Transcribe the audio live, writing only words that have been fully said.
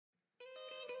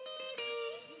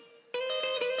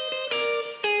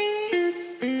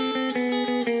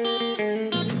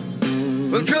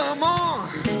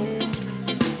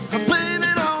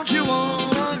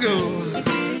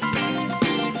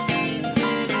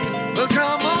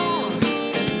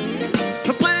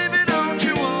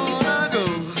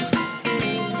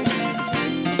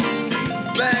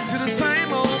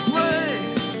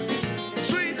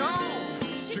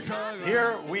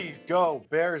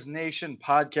Bears Nation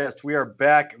podcast. We are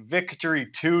back. Victory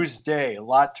Tuesday. A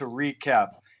lot to recap.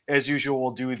 As usual,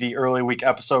 we'll do the early week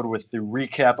episode with the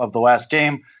recap of the last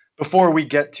game before we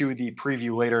get to the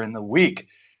preview later in the week.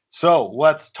 So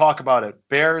let's talk about it.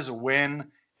 Bears win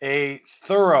a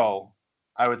thorough,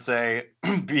 I would say,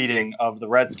 beating of the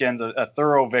Redskins, a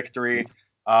thorough victory.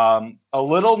 A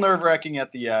little nerve-wracking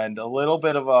at the end, a little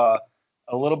bit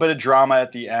of drama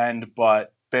at the end,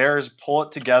 but Bears pull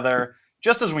it together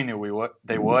just as we knew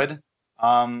they would.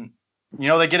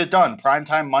 They get it done.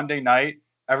 Primetime Monday night,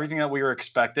 everything that we were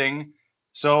expecting.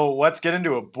 So let's get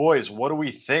into it. Boys, what do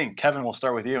we think? Kevin, we'll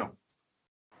start with you.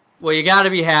 Well, you got to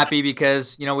be happy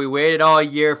because, we waited all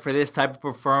year for this type of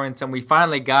performance, and we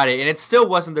finally got it. And it still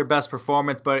wasn't their best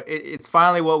performance, but it's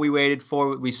finally what we waited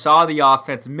for. We saw the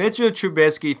offense. Mitchell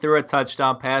Trubisky threw a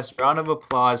touchdown pass, round of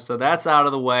applause, so that's out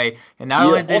of the way. And not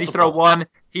only did he throw one,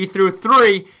 he threw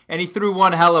three, and he threw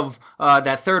one hell of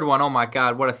that third one. Oh, my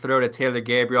God, what a throw to Taylor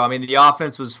Gabriel. I mean, the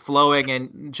offense was flowing,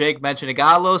 and Jake mentioned it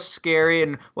got a little scary,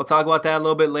 and we'll talk about that a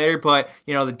little bit later. But,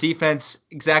 the defense,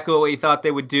 exactly what we thought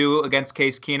they would do against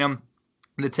Case Keenum.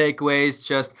 The takeaways,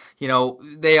 just,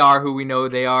 they are who we know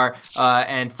they are.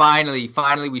 And finally,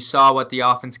 we saw what the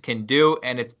offense can do,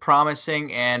 and it's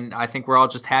promising. And I think we're all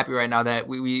just happy right now that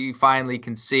we finally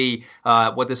can see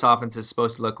what this offense is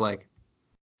supposed to look like.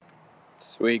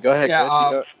 Sweet. Go ahead,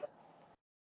 Chris.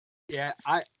 Yeah,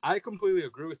 I completely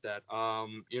agree with that.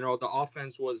 The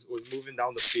offense was moving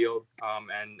down the field.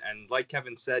 And like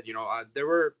Kevin said, there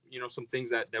were, some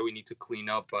things that we need to clean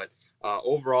up. But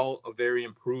overall, a very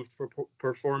improved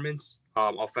performance,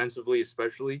 offensively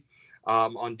especially.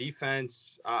 On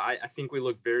defense, I think we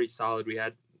looked very solid. We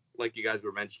had, like you guys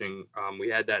were mentioning, we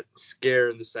had that scare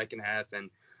in the second half.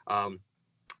 And I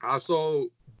also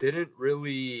didn't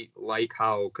really like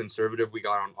how conservative we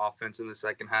got on offense in the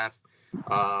second half.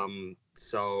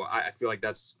 So I feel like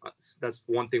that's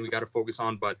one thing we got to focus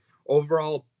on. But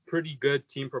overall, pretty good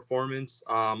team performance.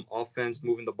 Offense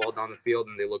moving the ball down the field,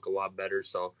 and they look a lot better.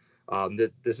 So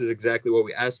this is exactly what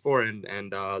we asked for, and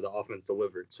the offense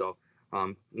delivered. So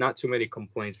not too many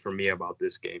complaints from me about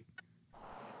this game.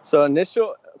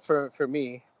 So for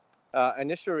me,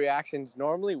 initial reactions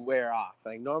normally wear off.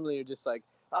 Like normally you're just like,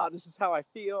 oh, this is how I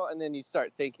feel, and then you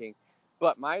start thinking.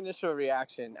 But my initial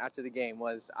reaction after the game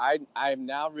was I've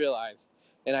now realized,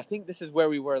 and I think this is where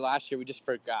we were last year. We just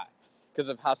forgot because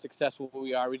of how successful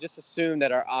we are. We just assumed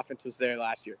that our offense was there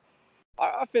last year.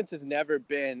 Our offense has never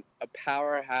been a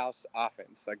powerhouse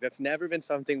offense. Like that's never been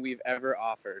something we've ever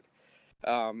offered.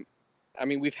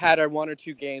 We've had our one or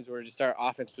two games where just our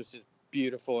offense was just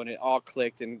beautiful and it all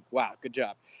clicked and wow, good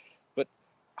job. But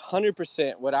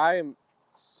 100%, what I am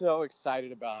so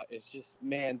excited about is just,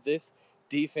 man, this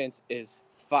defense is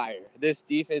fire. This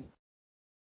defense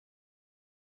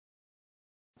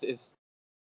is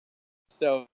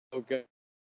so good.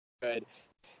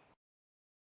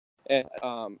 And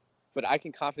but I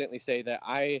can confidently say that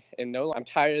I'm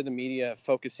tired of the media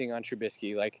focusing on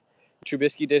Trubisky. Like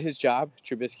Trubisky did his job.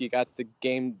 Trubisky got the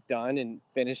game done and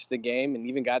finished the game and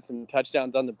even got some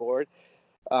touchdowns on the board.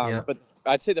 But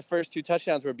I'd say the first two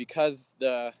touchdowns were because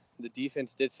the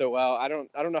defense did so well. I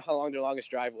don't know how long their longest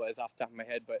drive was off the top of my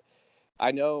head, but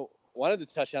I know one of the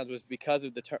touchdowns was because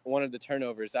of one of the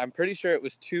turnovers. I'm pretty sure it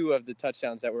was two of the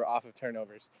touchdowns that were off of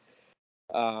turnovers.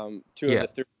 Two of the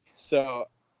three. So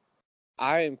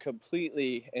I am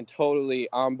completely and totally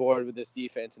on board with this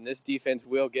defense, and this defense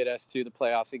will get us to the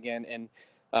playoffs again. And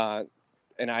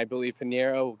I believe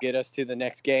Piñeiro will get us to the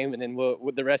next game, and then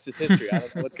the rest is history. I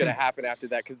don't know what's going to happen after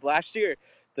that, because last year,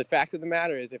 the fact of the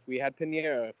matter is, if we had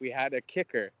Piñeiro, if we had a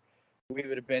kicker, we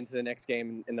would have been to the next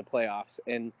game in the playoffs.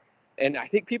 And I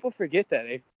think people forget that.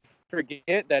 They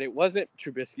forget that it wasn't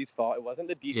Trubisky's fault. It wasn't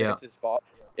the defense's fault.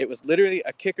 It was literally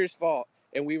a kicker's fault,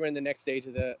 and we were in the next stage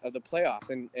of the playoffs.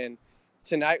 And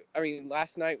tonight,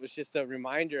 last night was just a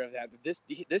reminder of that.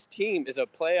 This team is a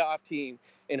playoff team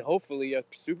and hopefully a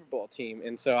Super Bowl team.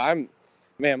 And so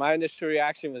my initial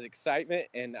reaction was excitement,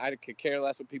 and I could care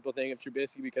less what people think of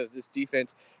Trubisky because this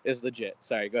defense is legit.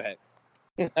 Sorry, go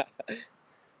ahead.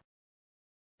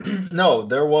 No,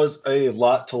 there was a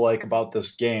lot to like about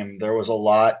this game. There was a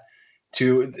lot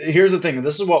here's the thing.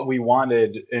 This is what we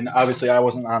wanted, and obviously I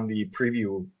wasn't on the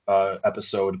preview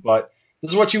episode, but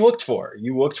this is what you looked for.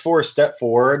 You looked for a step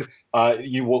forward.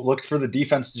 You looked for the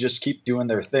defense to just keep doing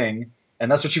their thing,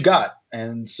 and that's what you got.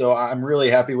 And so I'm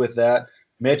really happy with that.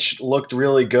 Mitch looked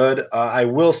really good. I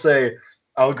will say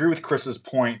I'll agree with Chris's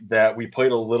point that we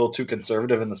played a little too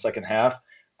conservative in the second half.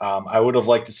 I would have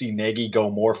liked to see Nagy go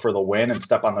more for the win and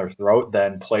step on their throat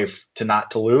than play to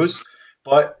not to lose.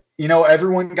 But,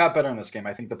 everyone got better in this game.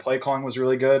 I think the play calling was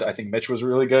really good. I think Mitch was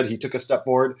really good. He took a step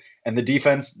forward. And the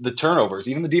defense, the turnovers,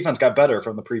 even the defense got better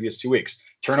from the previous 2 weeks.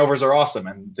 Turnovers are awesome,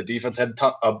 and the defense had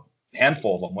a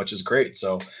handful of them, which is great.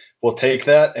 So we'll take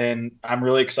that, and I'm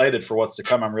really excited for what's to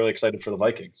come. I'm really excited for the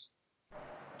Vikings.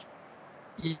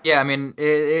 Yeah, I mean,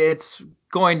 it's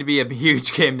going to be a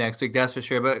huge game next week, that's for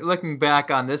sure. But looking back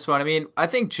on this one, I mean, I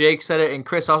think Jake said it, and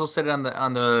Chris also said it on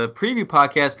the preview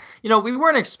podcast. We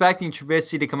weren't expecting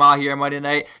Trubisky to come out here Monday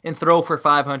night and throw for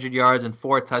 500 yards and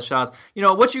 4 touchdowns.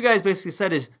 What you guys basically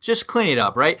said is just clean it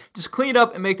up, right? Just clean it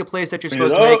up and make the plays that you're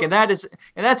supposed to make, and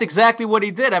that's exactly what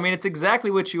he did. I mean, it's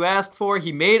exactly what you asked for.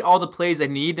 He made all the plays that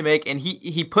he needed to make, and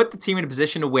he put the team in a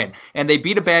position to win. And they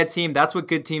beat a bad team. That's what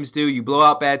good teams do. You blow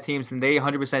out bad teams, and they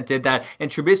 100% did that. And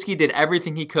Trubisky did everything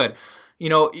he could.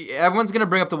 Everyone's going to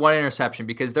bring up the one interception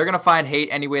because they're going to find hate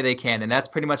any way they can, and that's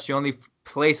pretty much the only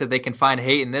place that they can find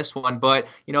hate in this one. But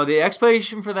the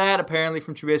explanation for that apparently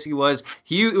from Trubisky was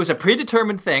it was a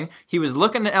predetermined thing. He was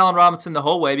looking at Allen Robinson the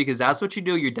whole way because that's what you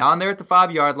do. You're down there at the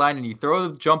 5-yard line and you throw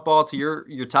the jump ball to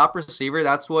your top receiver.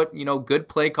 That's what good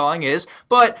play calling is.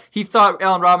 But he thought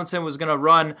Allen Robinson was going to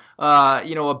run.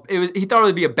 He thought it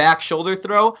would be a back shoulder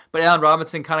throw, but Allen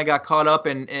Robinson kind of got caught up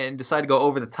and decided to go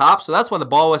over the top. So that's why the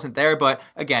ball wasn't there. But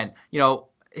again,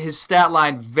 his stat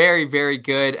line, very, very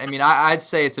good. I mean, I'd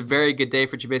say it's a very good day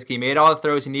for Trubisky. He made all the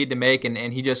throws he needed to make, and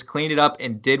he just cleaned it up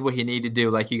and did what he needed to do,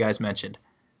 like you guys mentioned.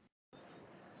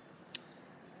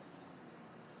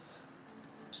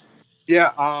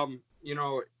 Yeah,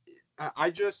 I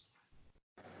just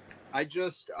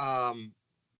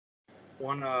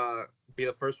want to be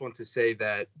the first one to say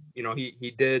that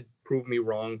he did prove me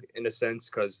wrong in a sense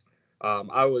because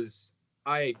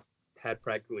I had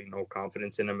practically no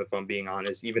confidence in him, if I'm being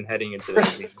honest, even heading into the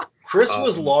game. Chris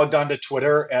was logged onto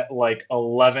Twitter at like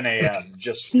 11 a.m.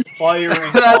 just firing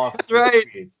off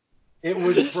tweets. It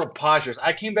was preposterous.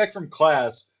 I came back from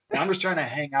class and I'm just trying to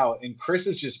hang out, and Chris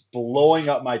is just blowing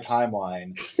up my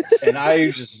timeline. And I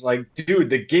just like,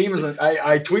 dude, the game isn't.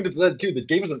 I tweeted that too. The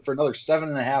game isn't for another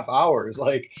 7.5 hours.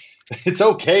 Like, it's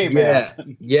okay,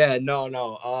 man. Yeah,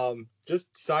 no.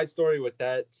 Just side story with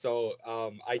that. So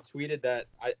I tweeted that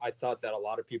I thought that a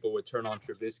lot of people would turn on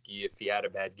Trubisky if he had a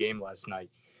bad game last night.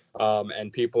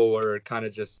 And people were kind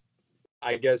of just,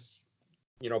 I guess,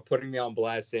 putting me on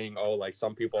blast saying, oh, like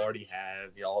some people already have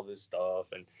all this stuff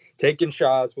and taking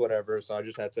shots, whatever. So I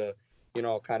just had to,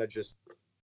 kind of just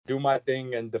do my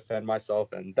thing and defend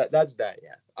myself. And that's that.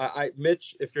 Yeah.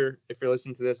 Mitch, if you're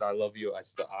listening to this, I love you.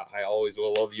 I always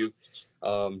will love you.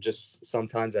 Just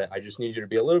sometimes I just need you to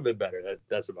be a little bit better.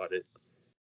 That's about it.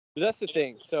 But that's the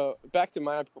thing. So back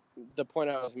to the point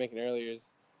I was making earlier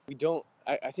is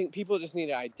I think people just need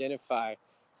to identify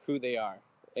who they are.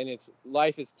 And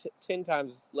life is 10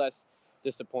 times less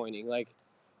disappointing. Like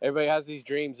everybody has these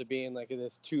dreams of being like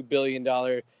this $2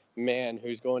 billion man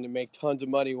who's going to make tons of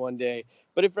money one day.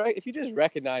 But if you just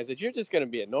recognize that you're just going to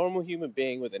be a normal human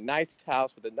being with a nice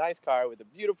house, with a nice car, with a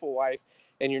beautiful wife,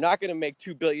 and you're not going to make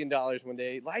 $2 billion one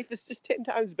day, life is just 10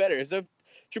 times better. So if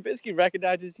Trubisky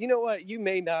recognizes, you know what, you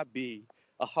may not be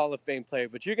a Hall of Fame player,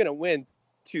 but you're going to win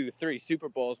 2-3 Super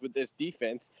Bowls with this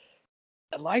defense.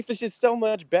 Life is just so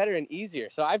much better and easier.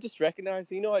 So I've just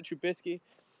recognized, you know what, Trubisky,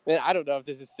 man, I don't know if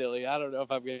this is silly. I don't know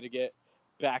if I'm going to get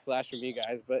backlash from you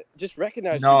guys, but just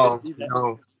recognize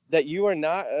that you are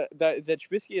not that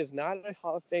Trubisky is not a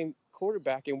Hall of Fame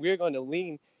quarterback, and we're going to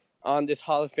lean on this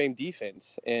Hall of Fame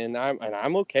defense, and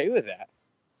I'm okay with that.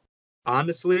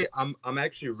 Honestly, I'm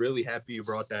actually really happy you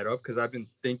brought that up because I've been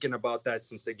thinking about that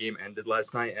since the game ended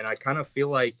last night, and I kind of feel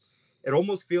like it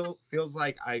almost feels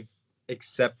like I've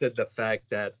accepted the fact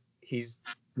that he's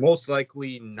most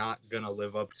likely not gonna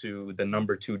live up to the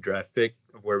number 2 draft pick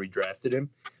of where we drafted him,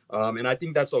 and I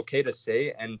think that's okay to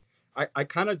say. And I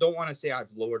kind of don't want to say I've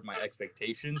lowered my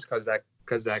expectations because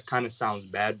that kind of sounds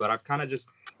bad, but I've kind of just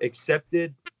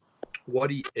accepted what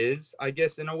he is, I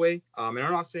guess, in a way. And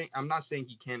I'm not saying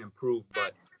he can't improve,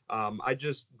 but I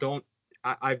just don't.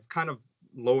 I've kind of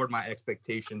lowered my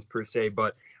expectations per se.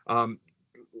 But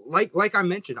like I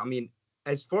mentioned, I mean,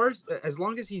 as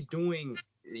long as he's doing,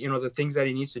 the things that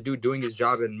he needs to do, doing his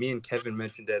job, and me and Kevin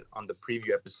mentioned it on the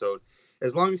preview episode.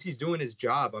 As long as he's doing his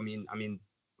job, I mean,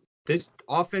 this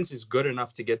offense is good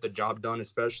enough to get the job done,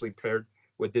 especially paired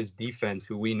with this defense,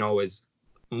 who we know is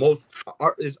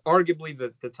arguably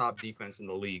the top defense in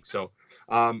the league. So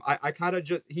I kind of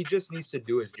he just needs to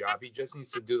do his job. He just needs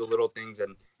to do the little things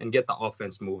and get the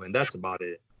offense moving. That's about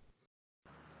it.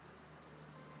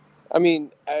 I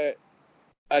mean,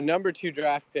 a number 2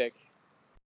 draft pick,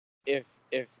 if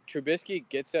Trubisky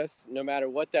gets us, no matter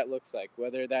what that looks like,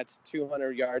 whether that's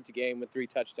 200 yards a game with 3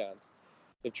 touchdowns,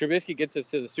 If Trubisky gets us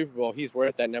to the Super Bowl, he's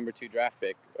worth that number 2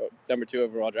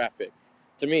 overall draft pick.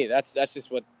 To me, that's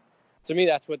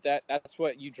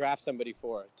what you draft somebody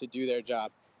for, to do their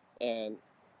job. And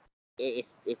if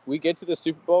we get to the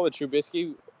Super Bowl with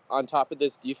Trubisky on top of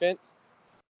this defense,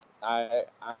 I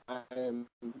am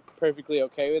perfectly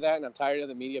okay with that, and I'm tired of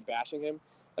the media bashing him.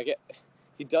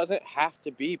 He doesn't have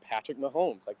to be Patrick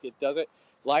Mahomes.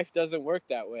 Life doesn't work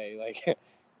that way.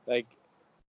 Like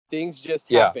things just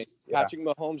happen. Yeah. Patrick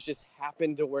Mahomes just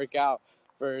happened to work out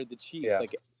for the Chiefs.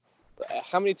 Yeah.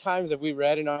 How many times have we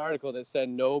read an article that said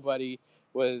nobody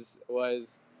was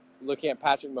looking at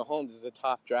Patrick Mahomes as a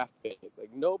top draft pick? Like,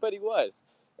 nobody was,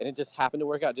 and it just happened to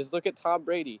work out. Just look at Tom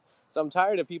Brady. So I'm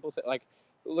tired of people saying, like,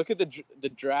 look at the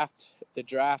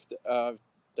draft of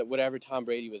whatever Tom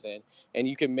Brady was in, and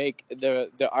you can make the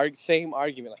same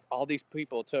argument. Like, all these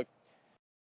people took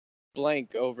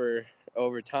blank over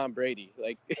Tom Brady.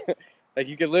 Like like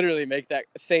you could literally make that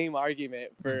same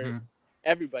argument for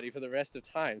everybody for the rest of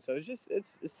time. So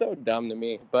it's so dumb to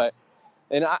me. But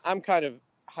I'm kind of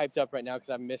hyped up right now because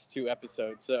I've missed 2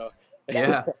 episodes. So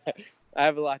Yeah. I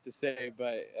have a lot to say,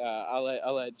 but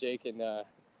I'll let Jake and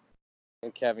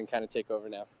Kevin kind of take over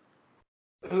now.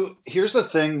 Here's the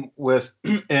thing with,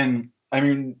 and I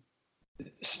mean,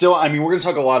 we're going to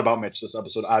talk a lot about Mitch this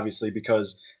episode, obviously,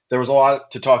 because there was a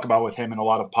lot to talk about with him and a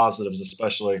lot of positives,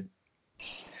 especially.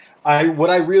 What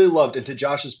I really loved, and to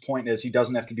Josh's point, is he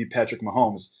doesn't have to be Patrick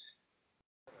Mahomes.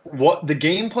 What the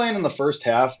game plan in the first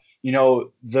half,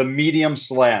 the medium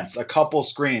slants, a couple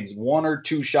screens, 1 or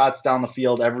 2 shots down the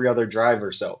field every other drive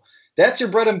or so. That's your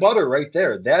bread and butter right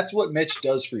there. That's what Mitch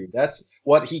does for you. That's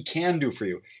what he can do for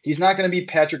you. He's not going to be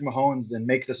Patrick Mahomes and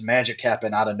make this magic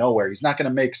happen out of nowhere. He's not going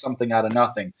to make something out of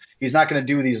nothing. He's not going to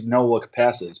do these no-look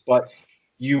passes. But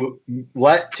you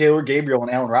let Taylor Gabriel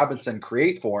and Allen Robinson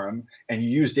create for him, and you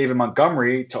use David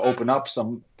Montgomery to open up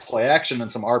some play action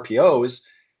and some RPOs,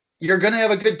 you're going to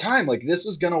have a good time. Like, this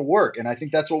is going to work. And I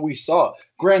think that's what we saw.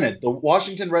 Granted, the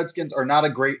Washington Redskins are not a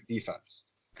great defense.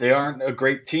 They aren't a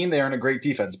great team. They aren't a great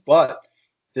defense. But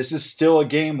this is still a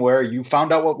game where you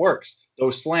found out what works.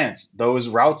 Those slants, those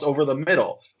routes over the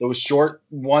middle, those short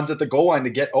ones at the goal line to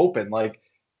get open. Like,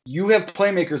 you have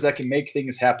playmakers that can make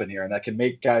things happen here and that can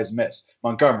make guys miss.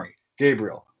 Montgomery,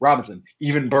 Gabriel, Robinson,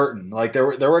 even Burton. Like, there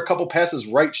were a couple passes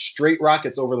straight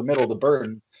rockets over the middle to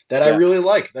Burton that I really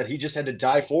liked, that he just had to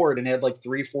dive forward and had like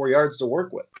 3-4 yards to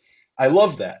work with. I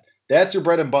love that. That's your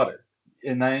bread and butter.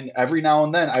 And then every now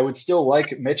and then, I would still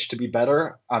like Mitch to be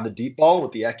better on the deep ball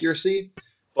with the accuracy.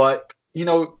 But,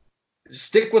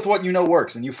 stick with what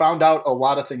works. And you found out a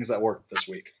lot of things that worked this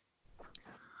week.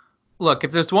 Look,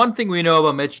 if there's one thing we know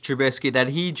about Mitch Trubisky that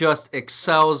he just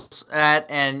excels at,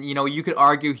 and, you could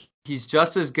argue he's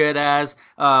just as good as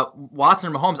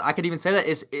Watson or Mahomes, I could even say that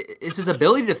is his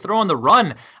ability to throw on the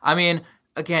run. I mean,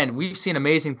 again, we've seen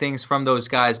amazing things from those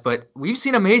guys, but we've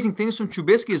seen amazing things from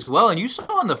Trubisky as well. And you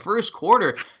saw in the first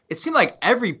quarter, it seemed like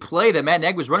every play that Matt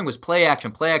Nagy was running was play action,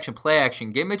 play action, play action.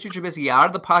 Get Mitchell Trubisky out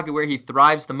of the pocket where he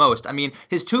thrives the most. I mean,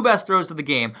 his 2 best throws of the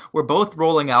game were both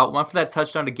rolling out, one for that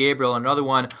touchdown to Gabriel, another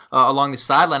one along the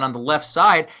sideline on the left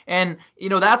side. And,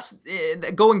 that's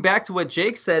going back to what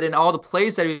Jake said and all the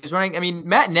plays that he was running. I mean,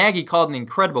 Matt Nagy called an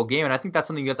incredible game, and I think that's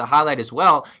something you have to highlight as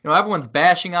well. Everyone's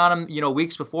bashing on him,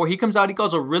 weeks before. He comes out, he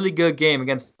calls a really good game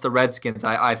against the Redskins,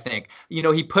 I think.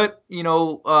 He put,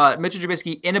 Mitchell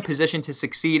Trubisky in a position to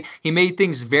succeed. He made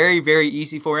things very, very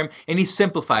easy for him, and he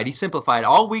simplified.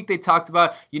 All week they talked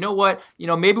about,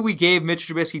 maybe we gave Mitch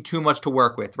Trubisky too much to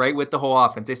work with, right, with the whole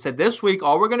offense. They said this week,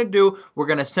 all we're going to do, we're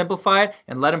going to simplify it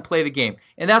and let him play the game.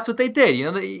 And that's what they did.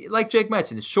 Like Jake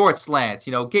mentioned, short slants,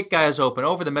 get guys open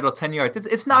over the middle 10 yards.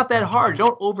 It's not that hard.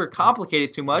 Don't overcomplicate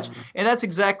it too much. And that's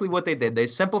exactly what they did. They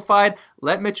simplified,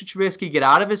 let Mitch Trubisky get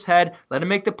out of his head, let him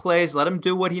make the plays, let him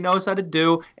do what he knows how to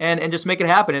do, and just make it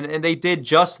happen. And they did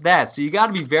just that. So you got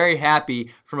to be very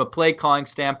happy from a play calling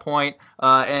standpoint,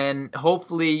 and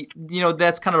hopefully,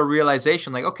 that's kind of a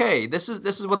realization. Like, okay, this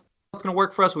is what's going to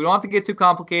work for us. We don't have to get too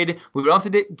complicated. We don't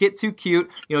have to get too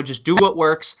cute. Just do what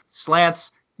works.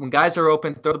 Slants, when guys are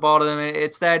open, throw the ball to them.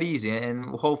 It's that easy, and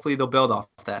hopefully they'll build off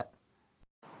that.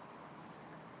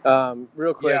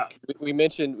 Real quick, we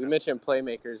mentioned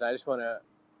playmakers. I just want to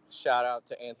shout out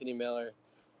to Anthony Miller.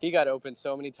 He got open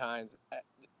so many times.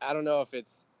 I don't know if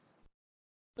it's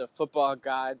the football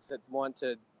gods that want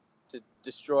to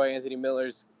destroy Anthony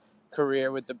Miller's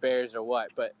career with the Bears or what,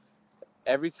 but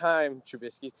every time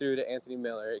Trubisky threw to Anthony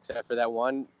Miller, except for that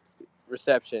one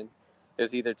reception, it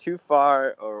was either too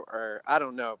far or I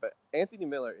don't know, but Anthony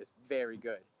Miller is very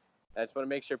good. I just want to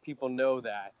make sure people know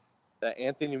that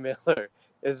Anthony Miller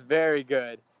is very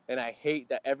good, and I hate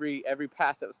that every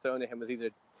pass that was thrown to him was either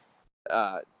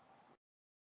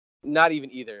not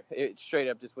even either. It straight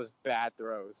up just was bad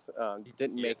throws.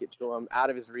 Didn't make it to him, out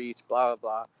of his reach, blah, blah,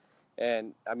 blah.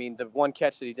 And, I mean, the one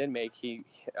catch that he did make,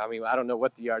 I don't know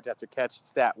what the yards after catch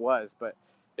stat was, but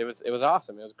it was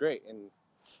awesome. It was great. And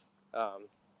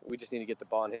we just need to get the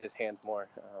ball in his hands more.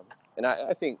 And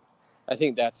I think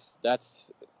that's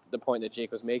the point that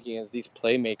Jake was making, is these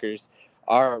playmakers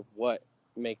are what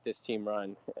make this team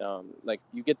run. Like,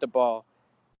 you get the ball,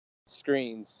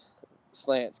 screens,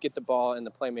 slants, get the ball in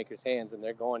the playmakers' hands, and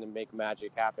they're going to make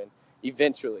magic happen.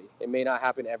 Eventually, it may not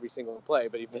happen every single play,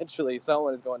 but eventually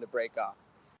someone is going to break off.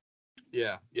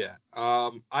 Yeah.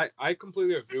 I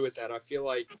completely agree with that. I feel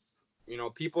like,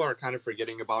 people are kind of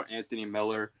forgetting about Anthony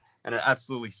Miller, and it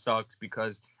absolutely sucks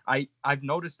because I've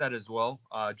noticed that as well,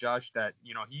 Josh, that,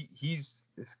 he's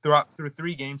through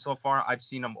 3 games so far, I've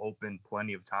seen him open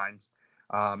plenty of times.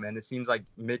 And it seems like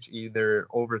Mitch either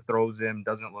overthrows him,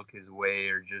 doesn't look his way,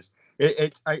 or just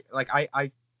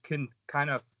I can kind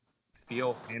of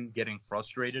feel him getting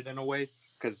frustrated in a way,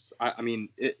 because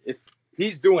if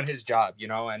he's doing his job,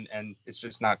 and it's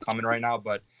just not coming right now.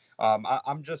 But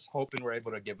I'm just hoping we're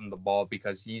able to give him the ball,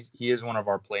 because he is one of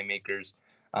our playmakers.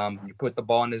 You put the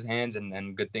ball in his hands,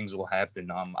 and good things will happen.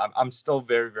 I'm still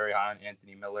very, very high on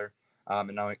Anthony Miller,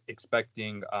 and I'm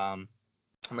expecting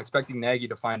Nagy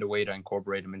to find a way to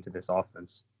incorporate him into this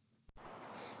offense.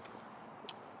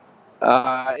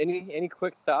 Any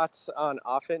quick thoughts on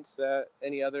offense?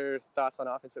 Any other thoughts on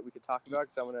offense that we could talk about?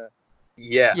 Because I want to.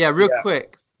 Real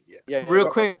quick. Real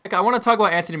quick. I want to talk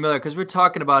about Anthony Miller, because we're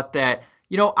talking about that.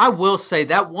 I will say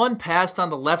that one pass on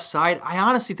the left side, I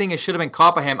honestly think it should have been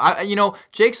caught by him.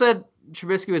 Jake said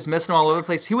Trubisky was missing him all over the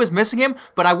place. He was missing him,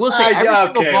 but I will say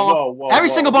every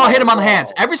single ball hit him on the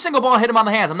hands. Every single ball hit him on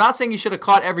the hands. I'm not saying he should have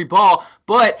caught every ball,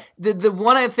 but the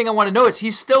one other thing I want to know is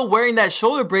he's still wearing that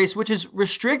shoulder brace, which is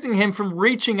restricting him from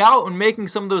reaching out and making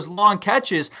some of those long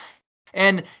catches.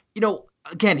 And,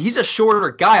 again, he's a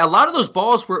shorter guy. A lot of those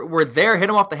balls were there, hit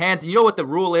him off the hands. And you know what the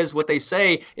rule is? What they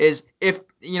say is if,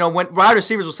 when wide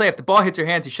receivers will say if the ball hits your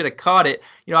hands, you should have caught it.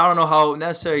 I don't know how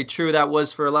necessarily true that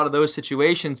was for a lot of those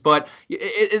situations, but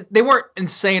they weren't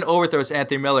insane overthrows to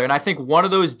Anthony Miller. And I think one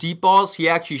of those deep balls he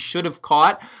actually should have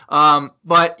caught.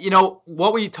 But,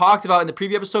 what we talked about in the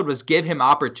preview episode was give him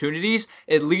opportunities.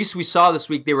 At least we saw this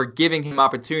week they were giving him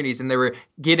opportunities, and they were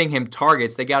getting him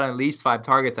targets. They got at least 5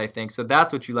 targets, I think. So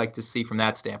that's what you like to see from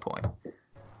that standpoint.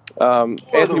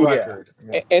 Anthony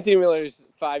Miller's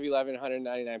 5'11",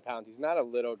 199 pounds. He's not a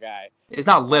little guy. He's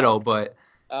not little, but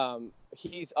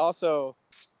he's also.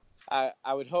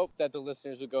 I would hope that the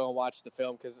listeners would go and watch the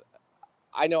film, because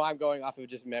I know I'm going off of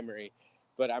just memory,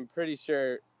 but I'm pretty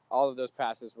sure all of those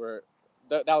passes were.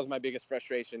 That was my biggest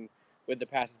frustration with the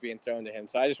passes being thrown to him.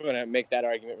 So I just want to make that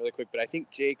argument really quick. But I think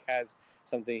Jake has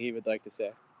something he would like to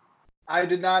say. I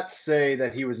did not say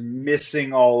that he was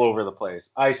missing all over the place.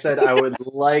 I said I would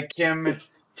like him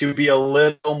to be a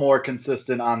little more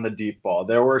consistent on the deep ball.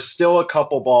 There were still a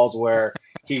couple balls where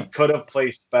he could have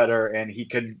placed better, and he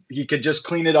could just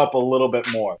clean it up a little bit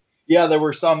more. Yeah, there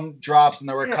were some drops and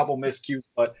there were a couple miscues,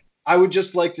 but I would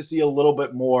just like to see a little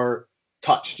bit more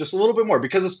touch, just a little bit more,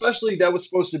 because especially that was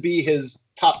supposed to be his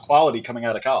top quality coming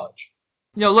out of college.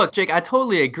 Look, Jake, I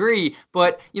totally agree,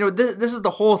 but, this is the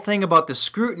whole thing about the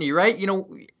scrutiny, right?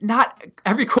 Not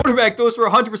every quarterback goes for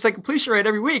 100% completion rate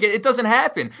every week. It doesn't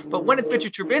happen. But when it's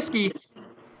Mitchell Trubisky,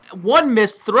 one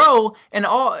missed throw, and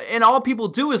all people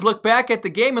do is look back at the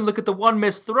game and look at the one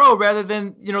missed throw rather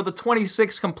than, the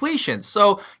 26 completions.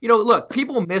 So, look,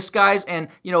 people miss guys, and,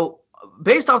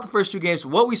 based off the first 2 games,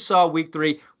 what we saw week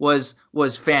 3 was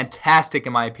fantastic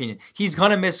in my opinion. He's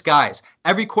gonna miss guys.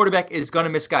 Every quarterback is gonna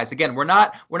miss guys. Again, we're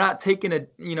not taking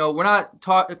we're not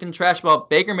talking trash about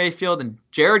Baker Mayfield and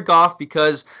Jared Goff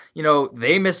because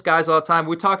they miss guys all the time.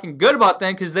 We're talking good about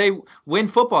them because they win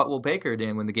football. Well, Baker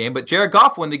didn't win the game, but Jared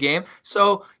Goff won the game.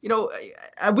 So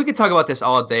we could talk about this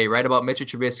all day, right? About Mitchell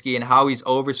Trubisky and how he's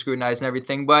over scrutinized and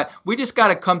everything. But we just got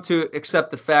to come to accept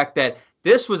the fact that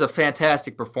this was a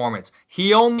fantastic performance.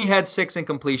 He only had 6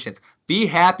 incompletions. Be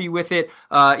happy with it.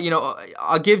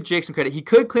 I'll give Jake some credit. He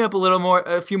could clean up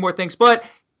a few more things, but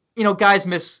guys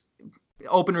miss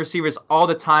open receivers all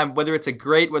the time, whether it's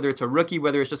whether it's a rookie,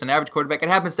 whether it's just an average quarterback. It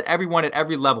happens to everyone at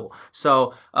every level.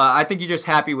 So I think you're just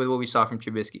happy with what we saw from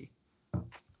Trubisky.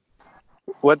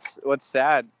 What's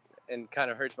sad and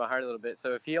kind of hurts my heart a little bit.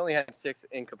 So if he only had 6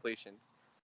 incompletions,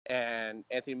 and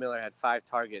Anthony Miller had 5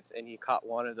 targets, and he caught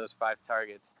one of those 5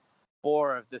 targets,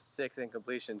 4 of the 6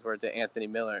 incompletions were to Anthony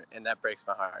Miller, and that breaks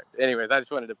my heart. Anyways, I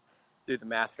just wanted to do the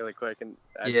math really quick. And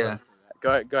yeah,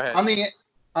 go ahead.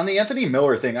 On the Anthony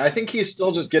Miller thing, I think he's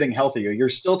still just getting healthier. You're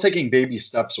still taking baby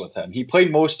steps with him. He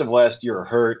played most of last year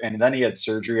hurt, and then he had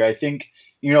surgery. I think,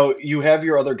 you have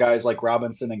your other guys like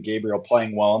Robinson and Gabriel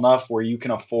playing well enough where you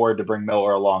can afford to bring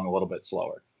Miller along a little bit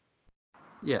slower.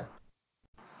 Yeah.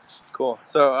 Cool.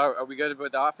 So are we good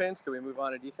with the offense? Can we move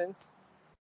on to defense?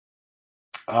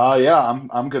 Yeah,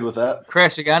 I'm good with that.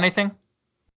 Chris, you got anything?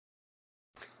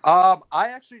 I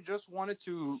actually just wanted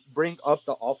to bring up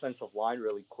the offensive line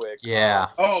really quick. Yeah.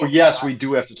 Oh, yes, we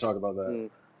do have to talk about that.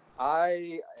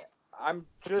 I'm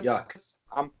just Yuck.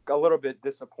 I'm a little bit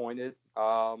disappointed.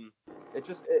 I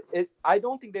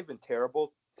don't think they've been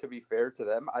terrible, to be fair to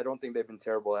them. I don't think they've been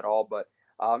terrible at all, but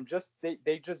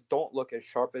they just don't look as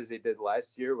sharp as they did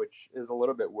last year, which is a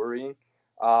little bit worrying.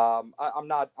 I'm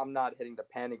not hitting the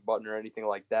panic button or anything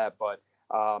like that, but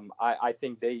I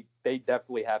think they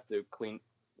definitely have to clean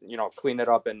it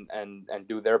up and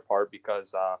do their part,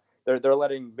 because they're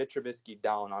letting Mitch Trubisky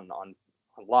down on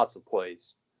lots of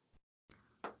plays.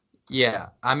 Yeah,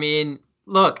 I mean,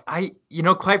 look,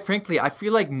 quite frankly, I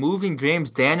feel like moving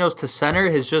James Daniels to center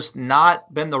has just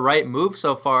not been the right move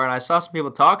so far. And I saw some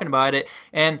people talking about it.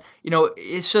 And,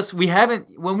 it's just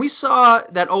when we saw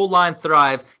that O-line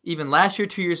thrive, even last year,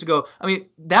 2 years ago, I mean,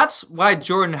 that's why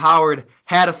Jordan Howard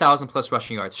had 1,000+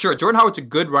 rushing yards. Sure, Jordan Howard's a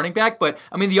good running back, but,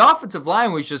 I mean, the offensive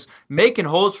line was just making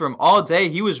holes for him all day.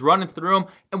 He was running through them,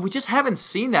 and we just haven't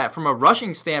seen that from a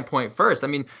rushing standpoint first. I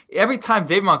mean, every time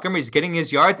David Montgomery's getting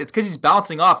his yards, it's because he's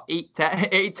bouncing off eight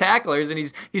tacklers, and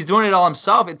he's doing it all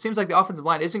himself. It seems like the offensive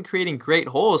line isn't creating great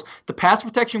holes. The pass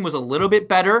protection was a little bit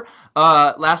better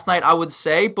last night, I would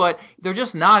say, but they're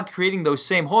just not creating those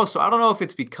same holes. So I don't know if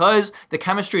it's because the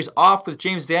chemistry is off with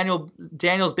James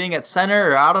Daniels being at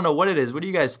center, or I don't know what it is. What do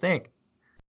you guys think?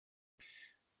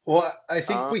 Well, I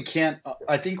think we can't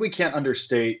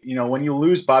understate, when you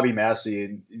lose Bobby Massey,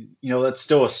 and that's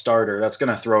still a starter, that's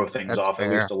going to throw things off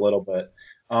fair. At least a little bit.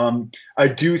 I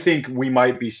do think we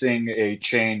might be seeing a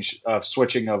change of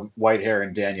switching of Whitehair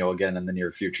and Daniel again in the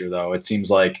near future, though. It seems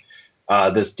like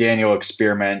this Daniel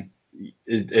experiment,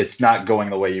 it's not going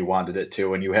the way you wanted it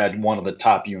to, and you had one of the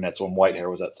top units when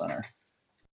Whitehair was at center.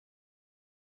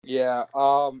 Yeah,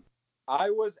 I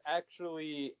was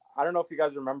actually, I don't know if you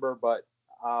guys remember, but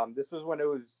this was when it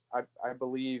was, I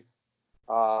believe,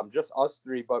 just us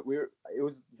three, but it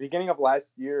was beginning of last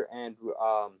year, and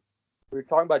we were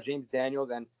talking about James Daniels,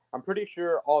 and I'm pretty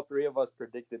sure all three of us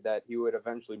predicted that he would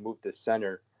eventually move to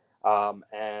center.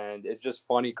 And it's just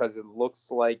funny because it looks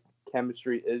like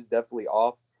chemistry is definitely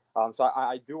off. So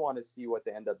I do want to see what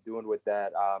they end up doing with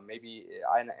that. Maybe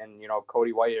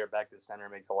Cody Whitehair back to center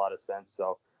makes a lot of sense.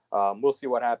 So we'll see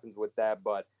what happens with that.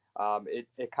 But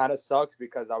it kind of sucks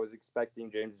because I was expecting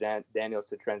James Daniels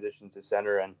to transition to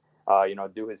center and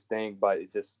do his thing. But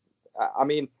it just, I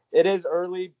mean, it is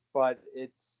early, but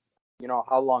it's,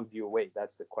 how long do you wait?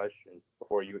 That's the question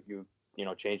before you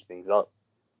change things up.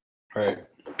 Right.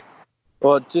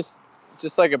 Well, just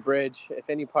like a bridge, if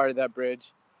any part of that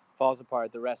bridge falls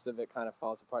apart, the rest of it kind of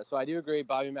falls apart. So I do agree,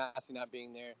 Bobby Massey not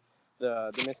being there,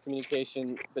 the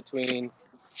miscommunication between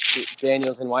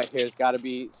Daniels and Whitehair has got to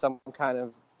be some kind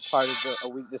of part of a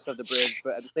weakness of the bridge.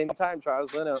 But at the same time,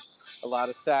 Charles Leno allowed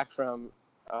a sack from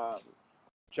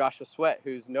Joshua Sweat,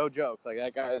 who's no joke. Like,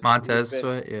 that guy is Montez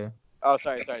Sweat, yeah. Oh,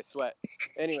 sorry, Sweat.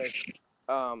 Anyways,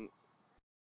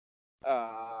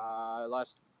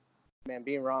 last. Man,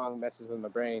 being wrong messes with my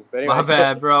brain. But anyways, my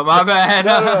bad, bro. My bad.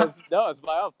 No, it's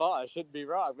my own fault. I shouldn't be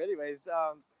wrong. But anyways,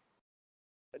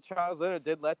 Charles Leno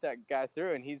did let that guy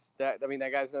through, and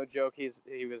that guy's no joke.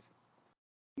 He was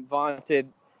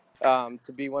vaunted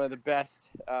to be one of the best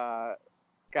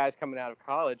guys coming out of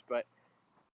college. But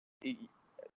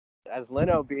as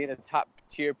Leno being a top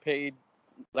tier paid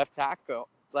left tackle,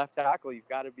 you've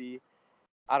got to be.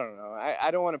 I don't know.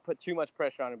 I don't want to put too much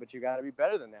pressure on it, but you got to be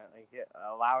better than that. Like,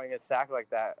 allowing a sack like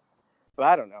that. But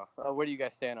I don't know. Where do you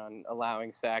guys stand on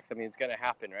allowing sacks? I mean, it's going to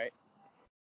happen, right?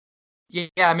 Yeah,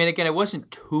 I mean, again, it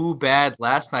wasn't too bad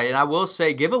last night. And I will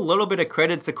say, give a little bit of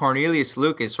credit to Cornelius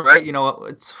Lucas, right?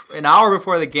 It's an hour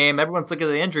before the game. Everyone's looking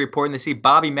at the injury report, and they see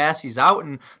Bobby Massey's out,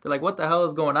 and they're like, what the hell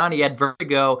is going on? He had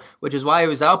vertigo, which is why he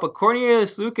was out. But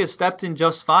Cornelius Lucas stepped in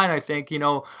just fine, I think.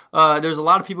 There's a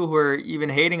lot of people who are even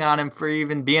hating on him for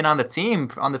even being on the team,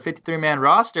 on the 53-man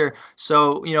roster.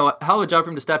 So, hell of a job for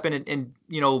him to step in and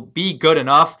be good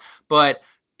enough. But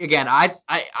again, I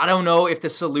don't know if the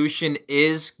solution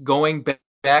is going back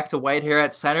back to Whitehair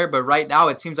at center, but right now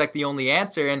it seems like the only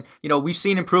answer. And, we've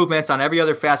seen improvements on every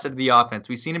other facet of the offense.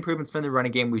 We've seen improvements from the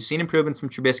running game. We've seen improvements from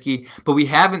Trubisky, but we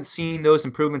haven't seen those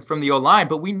improvements from the O-line.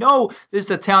 But we know this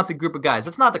is a talented group of guys.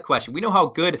 That's not the question. We know how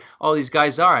good all these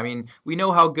guys are. I mean, we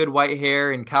know how good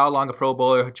Whitehair and Kyle Long, a Pro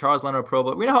Bowler, Charles Leonard, a Pro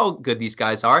Bowler. We know how good these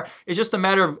guys are. It's just a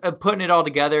matter of putting it all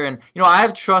together. And, I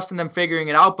have trust in them figuring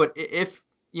it out, but if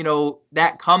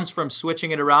that comes from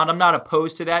switching it around, I'm not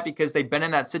opposed to that because they've been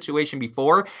in that situation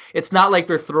before. It's not like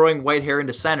they're throwing Whitehair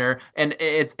into center and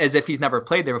it's as if he's never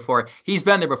played there before. He's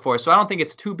been there before. So I don't think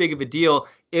it's too big of a deal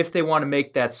if they want to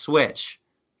make that switch.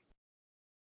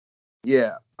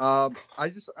 Yeah. I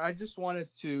just wanted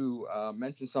to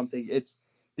mention something. It's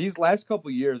these last couple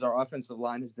of years, our offensive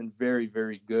line has been very,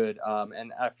 very good.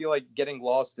 And I feel like getting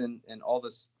lost in all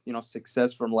this,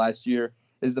 success from last year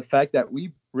is the fact that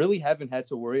we really haven't had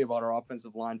to worry about our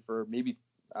offensive line for maybe,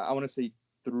 I want to say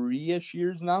 3-ish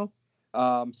years now.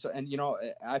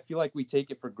 I feel like we take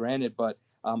it for granted, but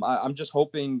I'm just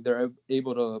hoping they're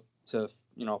able to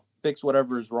fix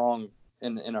whatever is wrong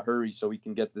in a hurry so we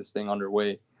can get this thing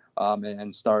underway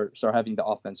and start having the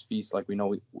offense feast like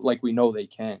we know they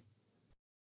can.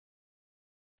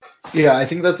 Yeah, I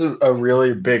think that's a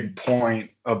really big point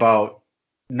about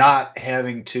not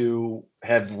having to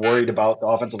have worried about the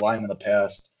offensive line in the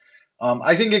past.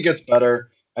 I think it gets better.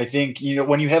 I think,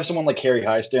 when you have someone like Harry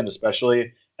Highstand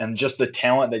especially, and just the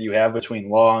talent that you have between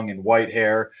Long and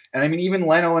Whitehair, and I mean, even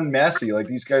Leno and Massey, like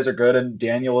these guys are good, and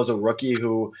Daniel is a rookie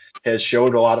who has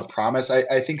showed a lot of promise.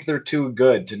 I think they're too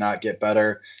good to not get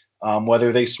better,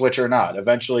 whether they switch or not.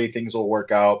 Eventually things will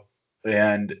work out,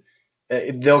 and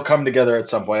they'll come together at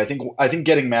some point. I think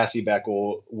getting Massey back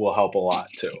will help a lot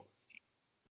too.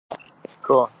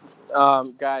 Cool.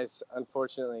 Guys,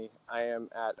 unfortunately, I am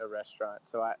at a restaurant.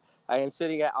 So I am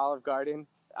sitting at Olive Garden.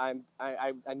 I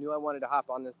knew I wanted to hop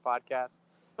on this podcast,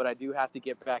 but I do have to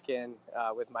get back in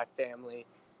with my family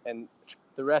and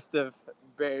the rest of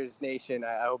Bears Nation.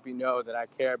 I hope you know that I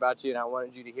care about you and I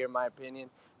wanted you to hear my opinion,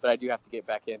 but I do have to get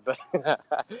back in.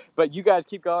 But you guys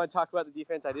keep going, talk about the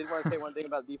defense. I did want to say one thing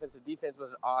about the defense. The defense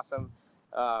was awesome.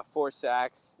 4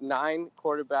 sacks, 9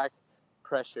 quarterback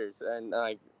pressures, and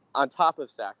on top of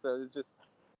sacks. So there's just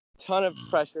a ton of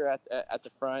pressure at the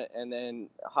front, and then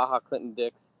Clinton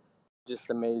Dix, just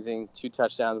amazing. 2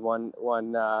 touchdowns, one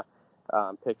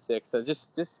pick 6. So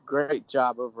just great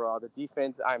job overall. The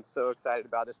defense, I'm so excited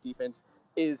about. This defense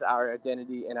is our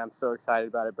identity, and I'm so excited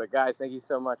about it. But guys, thank you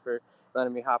so much for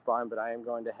letting me hop on, but I am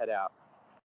going to head out.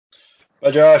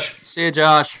 Bye, Josh. See you,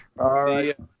 Josh. All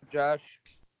right, Josh.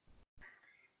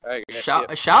 All right,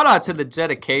 guys, Shout out to the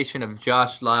dedication of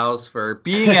Josh Lyles for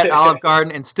being at Olive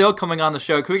Garden and still coming on the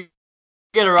show. Can we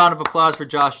get a round of applause for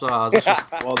Josh Lyles? Let's just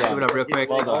Well done. give it up real quick.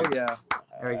 Well done. Oh, yeah.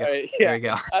 There we go. Right, There we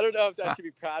go. I don't know if I should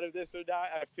be proud of this or not.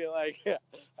 I feel like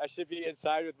I should be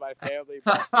inside with my family.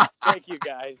 But thank you,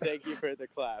 guys. Thank you for the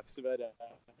claps. But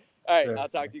all right, I'll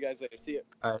talk to you guys later. See you.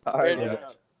 All right. All right. Yeah.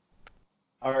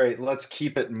 All right, let's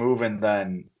keep it moving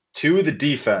then to the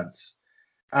defense.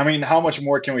 I mean, how much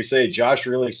more can we say? Josh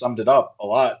really summed it up a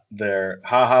lot there.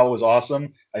 HaHa was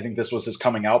awesome. I think this was his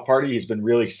coming out party. He's been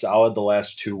really solid the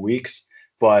last 2 weeks,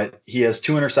 but he has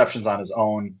 2 interceptions on his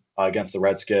own against the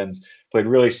Redskins. Played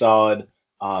really solid.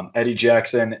 Eddie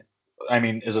Jackson, I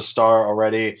mean, is a star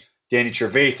already. Danny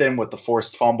Trevathan with the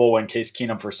forced fumble when Case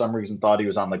Keenum for some reason thought he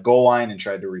was on the goal line and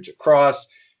tried to reach across.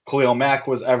 Khalil Mack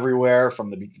was everywhere from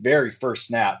the very first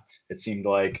snap, it seemed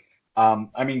like.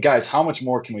 I mean, guys, how much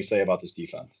more can we say about this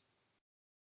defense?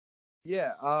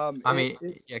 Yeah. Go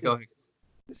ahead.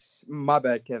 My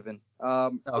bad, Kevin.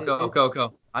 Go.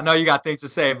 I know you got things to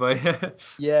say, but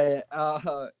yeah.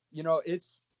 I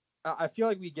feel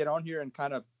like we get on here and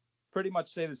kind of pretty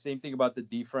much say the same thing about the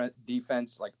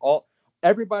defense. Like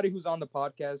everybody who's on the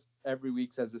podcast every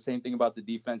week says the same thing about the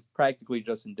defense, practically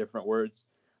just in different words.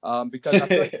 Because I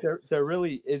feel like there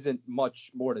really isn't much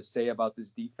more to say about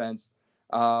this defense.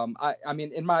 I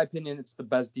mean, in my opinion, it's the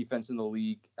best defense in the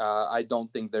league. I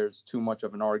don't think there's too much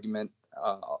of an argument,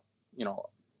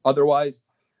 otherwise.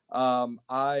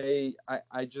 I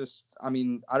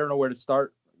don't know where to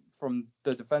start from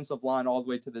the defensive line all the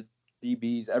way to the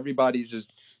DBs. Everybody's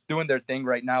just doing their thing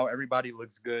right now. Everybody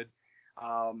looks good.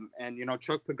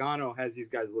 Chuck Pagano has these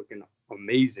guys looking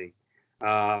amazing.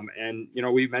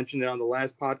 We mentioned it on the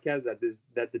last podcast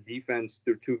that the defense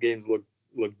through 2 games looked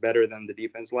better than the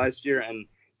defense last year, and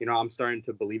I'm starting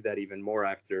to believe that even more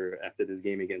after this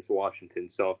game against Washington.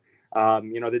 So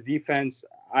the defense,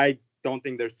 I don't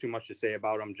think there's too much to say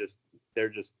about them. They're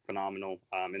just phenomenal,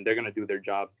 and they're gonna do their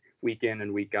job week in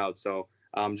and week out. So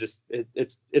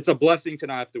it's a blessing to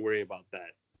not have to worry about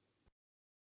that.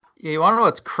 You want to know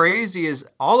what's crazy is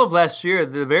all of last year,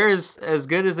 the Bears, as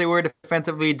good as they were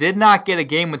defensively, did not get a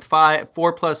game with 5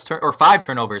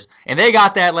 turnovers, and they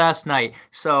got that last night.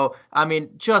 So, I mean,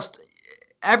 just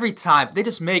every time they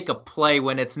just make a play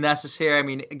when it's necessary. I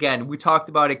mean, again, we talked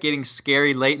about it getting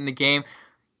scary late in the game.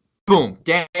 Boom,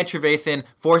 Dan Trevathan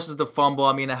forces the fumble.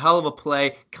 I mean, a hell of a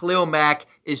play. Khalil Mack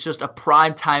is just a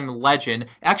primetime legend.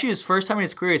 Actually, his first time in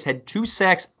his career, he's had 2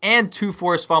 sacks and 2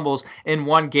 forced fumbles in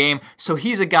one game. So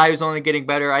he's a guy who's only getting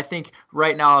better. I think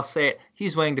right now, I'll say it,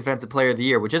 he's winning Defensive Player of the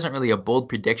Year, which isn't really a bold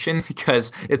prediction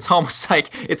because it's almost like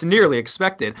it's nearly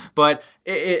expected. But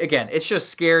again, it's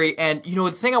just scary. And, you know,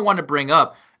 the thing I wanted to bring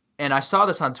up, and I saw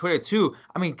this on Twitter too.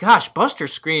 I mean, gosh, Buster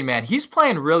Skrine, man, he's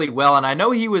playing really well. And I know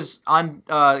he was on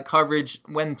coverage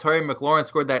when Terry McLaurin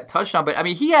scored that touchdown, but I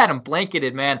mean, he had him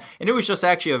blanketed, man. And it was just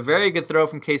actually a very good throw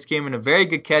from Case Keenum and a very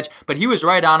good catch, but he was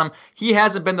right on him. He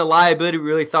hasn't been the liability we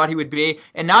really thought he would be.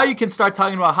 And now you can start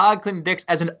talking about Ha Clinton-Dix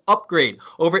as an upgrade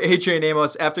over Adrian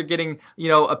Amos after getting, you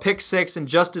know, a pick six and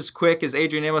just as quick as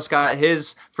Adrian Amos got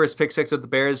his first pick six with the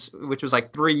Bears, which was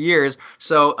like 3 years.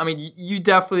 So, I mean, you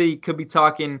definitely could be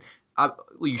talking.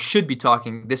 You should be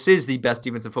talking. This is the best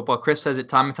defense in football. Chris says it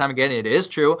time and time again. It is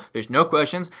true. There's no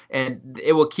questions. And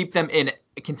it will keep them in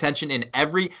contention in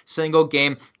every single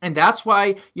game. And that's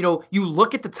why, you know, you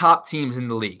look at the top teams in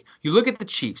the league. You look at the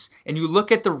Chiefs and you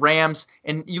look at the Rams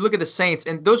and you look at the Saints.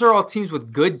 And those are all teams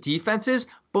with good defenses.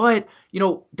 But, you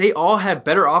know, they all have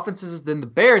better offenses than the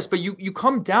Bears. But you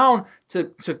come down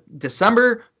to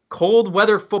December, cold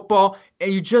weather football,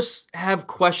 and you just have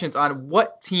questions on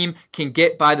what team can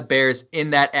get by the Bears in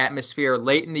that atmosphere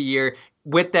late in the year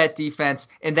with that defense.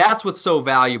 And that's what's so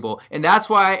valuable. And that's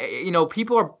why, you know,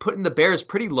 people are putting the Bears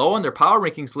pretty low on their power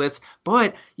rankings lists.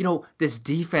 But, you know, this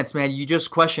defense, man, you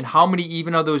just question how many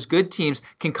even of those good teams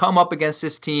can come up against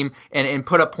this team and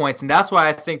put up points. And that's why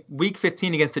I think week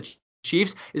 15 against the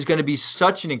Chiefs is going to be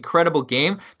such an incredible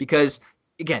game because,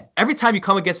 again, every time you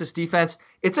come against this defense,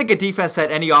 it's like a defense that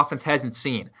any offense hasn't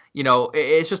seen. You know,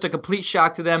 it's just a complete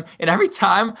shock to them. And every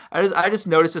time, I just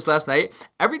noticed this last night,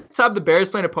 every time the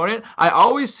Bears play an opponent, I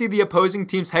always see the opposing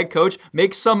team's head coach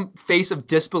make some face of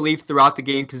disbelief throughout the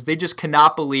game because they just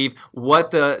cannot believe what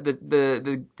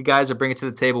the guys are bringing to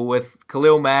the table with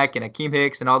Khalil Mack and Akeem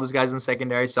Hicks and all those guys in the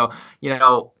secondary. So, you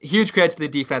know, huge credit to the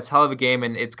defense, hell of a game,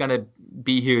 and it's going to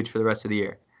be huge for the rest of the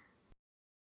year.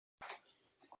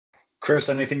 Chris,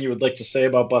 anything you would like to say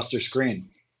about Buster Skrine?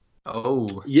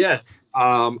 Oh. Yes.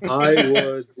 I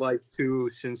would like to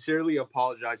sincerely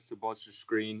apologize to Buster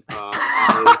Skrine.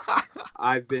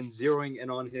 I've been zeroing in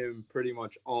on him pretty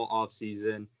much all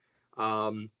offseason.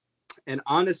 And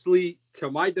honestly,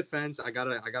 to my defense, I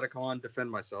gotta come on and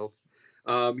defend myself.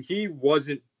 He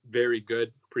wasn't very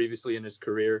good previously in his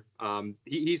career.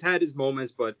 He's had his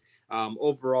moments, but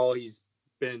overall, he's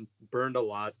been burned a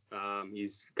lot.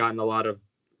 He's gotten a lot of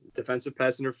defensive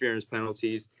pass interference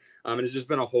penalties. And it's just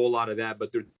been a whole lot of that.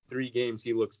 But through 3 games,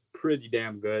 he looks pretty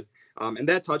damn good. And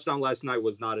that touchdown last night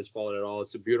was not his fault at all.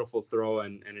 It's a beautiful throw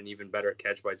and an even better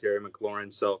catch by Terry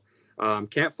McLaurin. So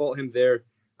can't fault him there.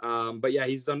 But yeah,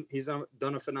 he's done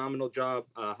a phenomenal job.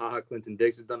 Ha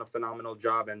Clinton-Dix has done a phenomenal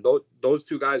job. And those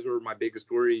 2 guys were my biggest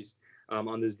worries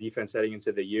on this defense heading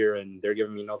into the year. And they're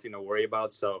giving me nothing to worry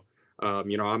about. So,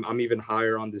 you know, I'm even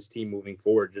higher on this team moving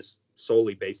forward, just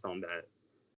solely based on that.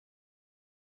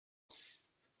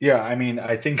 Yeah, I mean,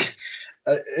 I think,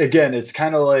 again, it's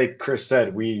kind of like Chris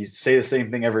said, we say the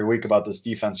same thing every week about this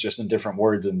defense, just in different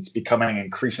words, and it's becoming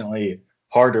increasingly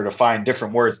harder to find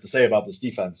different words to say about this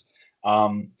defense. I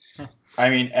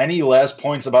mean, any last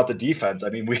points about the defense?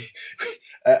 I mean,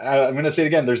 I'm going to say it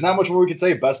again. There's not much more we can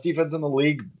say. Best defense in the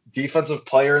league, defensive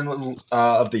player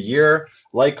of the year,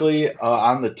 likely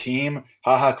on the team.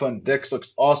 Ha Clinton-Dix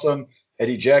looks awesome.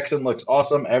 Eddie Jackson looks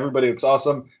awesome. Everybody looks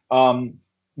awesome.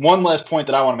 One last point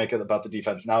that I want to make about the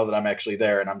defense now that I'm actually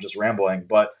there and I'm just rambling,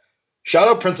 but shout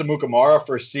out Prince Amukamara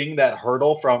for seeing that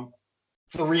hurdle from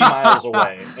 3 miles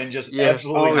away and just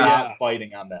absolutely not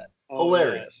fighting on that.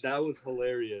 Hilarious. Yeah. That was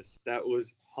hilarious.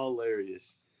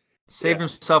 Saved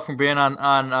himself from being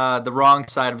on the wrong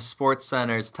side of Sports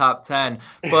Center's top 10.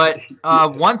 But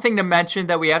one thing to mention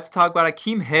that we have to talk about,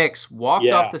 Akeem Hicks walked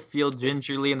off the field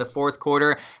gingerly in the 4th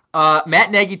quarter.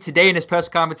 Matt Nagy today in his press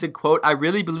conference said, quote, "I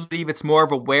really believe it's more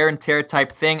of a wear and tear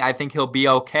type thing. I think he'll be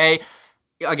okay."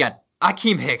 Again,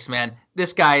 Akeem Hicks, man,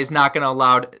 this guy is not going to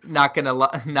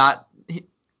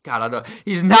God, I don't know.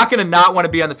 He's not going to not want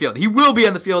to be on the field. He will be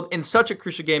on the field in such a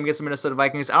crucial game against the Minnesota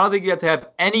Vikings. I don't think you have to have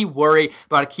any worry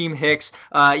about Akeem Hicks.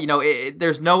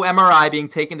 There's no MRI being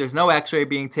taken. There's no X-ray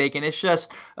being taken. It's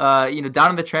just, down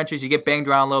in the trenches, you get banged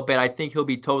around a little bit. I think he'll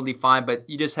be totally fine, but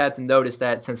you just had to notice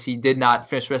that since he did not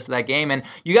finish the rest of that game. And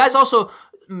you guys also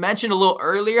mentioned a little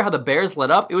earlier how the Bears let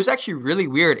up. It was actually really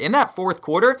weird. In that fourth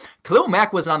quarter, Khalil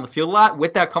Mack wasn't on the field a lot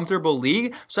with that comfortable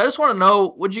lead. So I just want to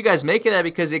know, what did you guys make of that?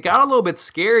 Because it got a little bit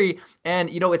scary. And,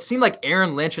 it seemed like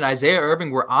Aaron Lynch and Isaiah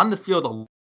Irving were on the field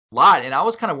a lot. And I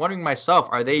was kind of wondering myself,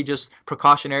 are they just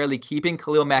precautionarily keeping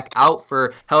Khalil Mack out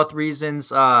for health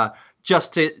reasons,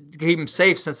 just to keep him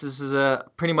safe, since this is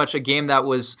pretty much a game that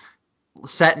was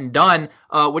set and done?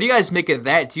 What do you guys make of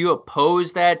that? Do you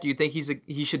oppose that? Do you think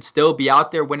he should still be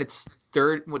out there when it's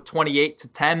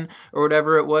 28-10 or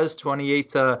whatever it was, 28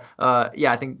 to I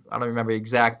don't remember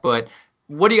exact, but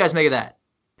what do you guys make of that?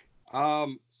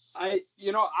 I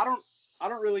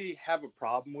don't really have a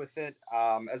problem with it.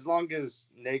 As long as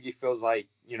Nagy feels like,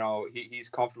 he's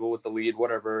comfortable with the lead,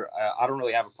 whatever, I don't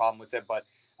really have a problem with it. But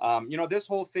this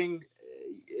whole thing,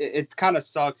 it kind of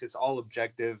sucks. It's all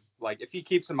objective. Like, if he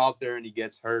keeps him out there and he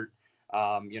gets hurt,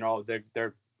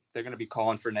 they're going to be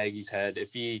calling for Nagy's head.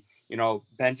 If he,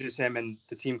 benches him and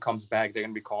the team comes back, they're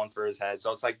going to be calling for his head. So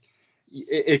it's like,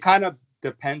 it kind of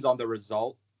depends on the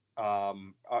result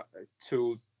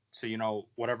to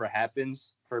whatever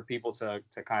happens for people to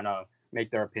kind of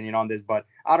make their opinion on this. But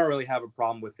I don't really have a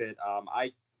problem with it.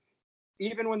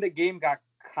 Even when the game got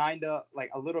kind of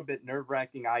like a little bit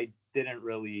nerve-wracking, I didn't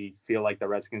really feel like the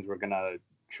Redskins were going to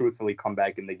truthfully come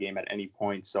back in the game at any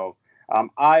point. So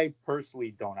I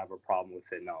personally don't have a problem with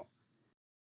it, no.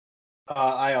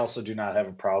 I also do not have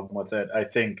a problem with it. I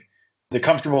think the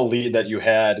comfortable lead that you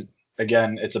had,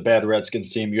 again, it's a bad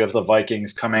Redskins team. You have the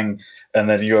Vikings coming, and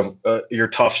then you have your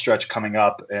tough stretch coming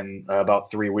up in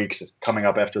about 3 weeks coming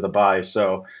up after the bye.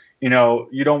 So, you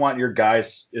don't want your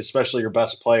guys, especially your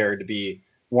best player, to be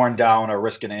worn down or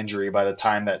risk an injury by the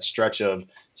time that stretch of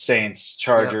Saints,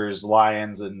 Chargers,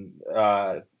 Lions, and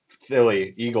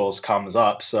Philly Eagles comes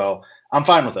up. So I'm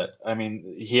fine with it. I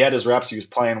mean, he had his reps. He was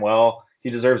playing well. He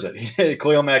deserves it.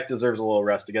 Khalil Mack deserves a little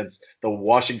rest against the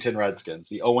Washington Redskins,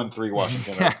 the 0-3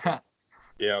 Washington Redskins.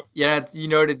 Yeah, you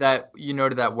noted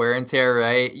that wear and tear,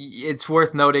 right? It's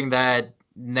worth noting that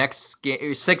next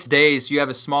game, 6 days, you have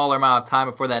a smaller amount of time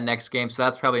before that next game, so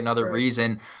that's probably another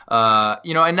reason.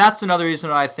 And that's another reason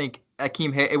why I think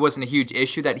Akeem Hicks, it wasn't a huge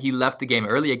issue that he left the game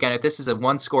early. Again, if this is a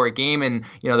one-score game and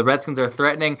the Redskins are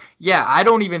threatening, I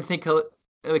don't even think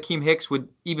Akeem Hicks would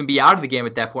even be out of the game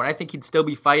at that point. I think he'd still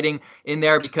be fighting in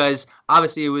there because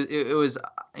obviously it was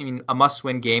a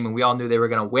must-win game, and we all knew they were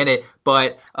going to win it.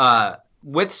 But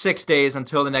with 6 days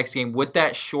until the next game, with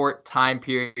that short time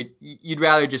period, you'd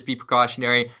rather just be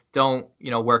precautionary. Don't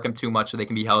work them too much so they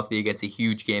can be healthy against a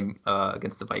huge game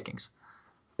against the Vikings.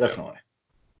 Definitely.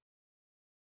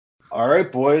 All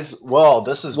right, boys. Well,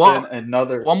 this has been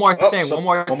another. One more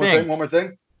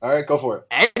thing. All right, go for it.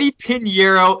 Eddie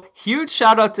Pinheiro, huge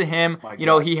shout out to him. He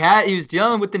was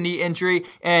dealing with the knee injury,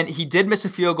 and he did miss a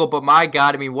field goal, but my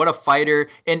God, what a fighter.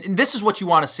 And this is what you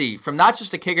want to see from not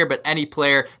just a kicker, but any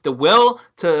player, the will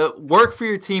to work for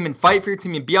your team and fight for your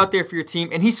team and be out there for your team.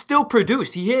 And he still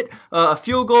produced. He hit a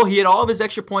field goal. He hit all of his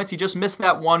extra points. He just missed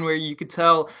that one where you could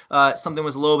tell something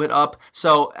was a little bit up.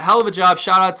 So hell of a job.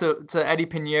 Shout out to Eddie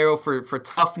Pinheiro for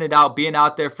toughing it out, being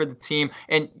out there for the team.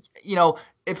 And,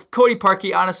 if Cody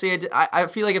Parkey, honestly, I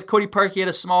feel like if Cody Parkey had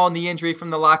a small knee injury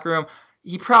from the locker room,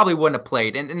 he probably wouldn't have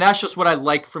played. And that's just what I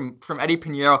like from Eddie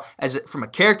Pinheiro from a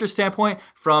character standpoint,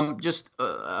 from just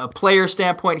a player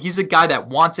standpoint. He's a guy that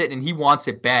wants it, and he wants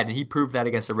it bad, and he proved that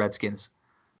against the Redskins.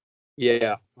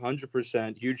 Yeah,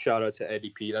 100%. Huge shout out to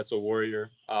Eddie P. That's a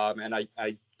warrior. And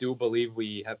I do believe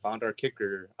we have found our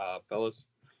kicker, fellas.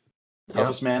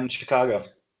 Toughest man in Chicago.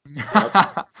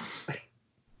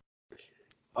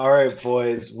 All right,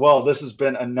 boys. Well, this has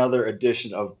been another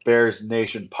edition of Bears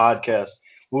Nation podcast.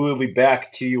 We will be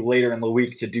back to you later in the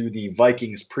week to do the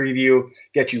Vikings preview,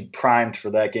 get you primed for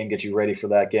that game, get you ready for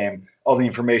that game. All the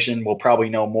information, we'll probably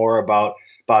know more about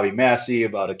Bobby Massey,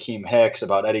 about Akeem Hicks,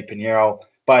 about Eddie Pinheiro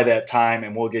by that time,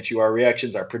 and we'll get you our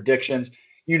reactions, our predictions.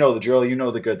 You know the drill. You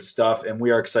know the good stuff, and we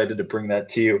are excited to bring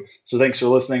that to you. So thanks for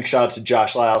listening. Shout out to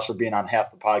Josh Lyles for being on half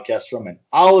the podcast from an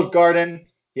Olive Garden.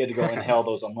 He had to go inhale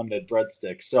those unlimited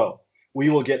breadsticks. So we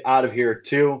will get out of here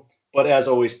too. But as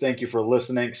always, thank you for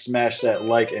listening. Smash that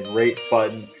like and rate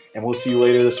button. And we'll see you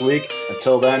later this week.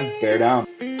 Until then, bear down.